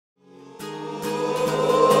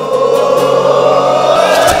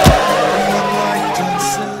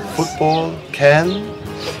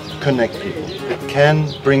connect people. It can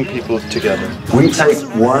bring people together. We take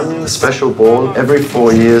one special ball every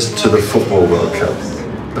 4 years to the Football World Cup.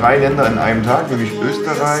 3 Länder an einem Tag, nämlich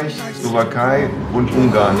Österreich, Slowakei und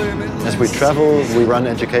Ungarn. As we travel, we run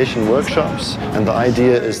education workshops, and the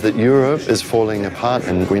idea is that Europe is falling apart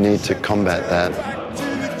and we need to combat that.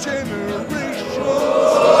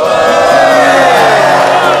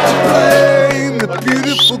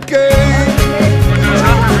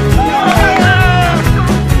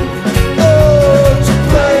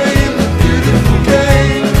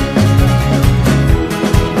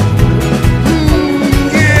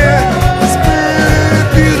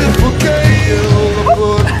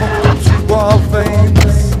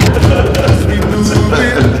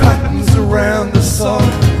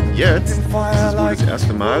 Jetzt ist es wohl das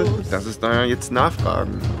erste Mal, dass es da jetzt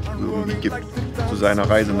Nachfragen irgendwie gibt zu seiner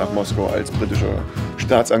Reise nach Moskau als britischer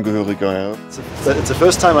Staatsangehöriger. Ja. It's the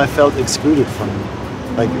first time I felt excluded from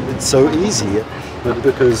it. Like, it's so easy, but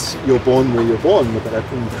because you're born where you're born, with that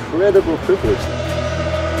incredible privilege.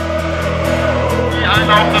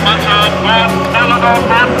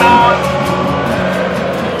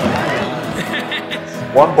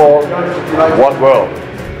 One ball, one world.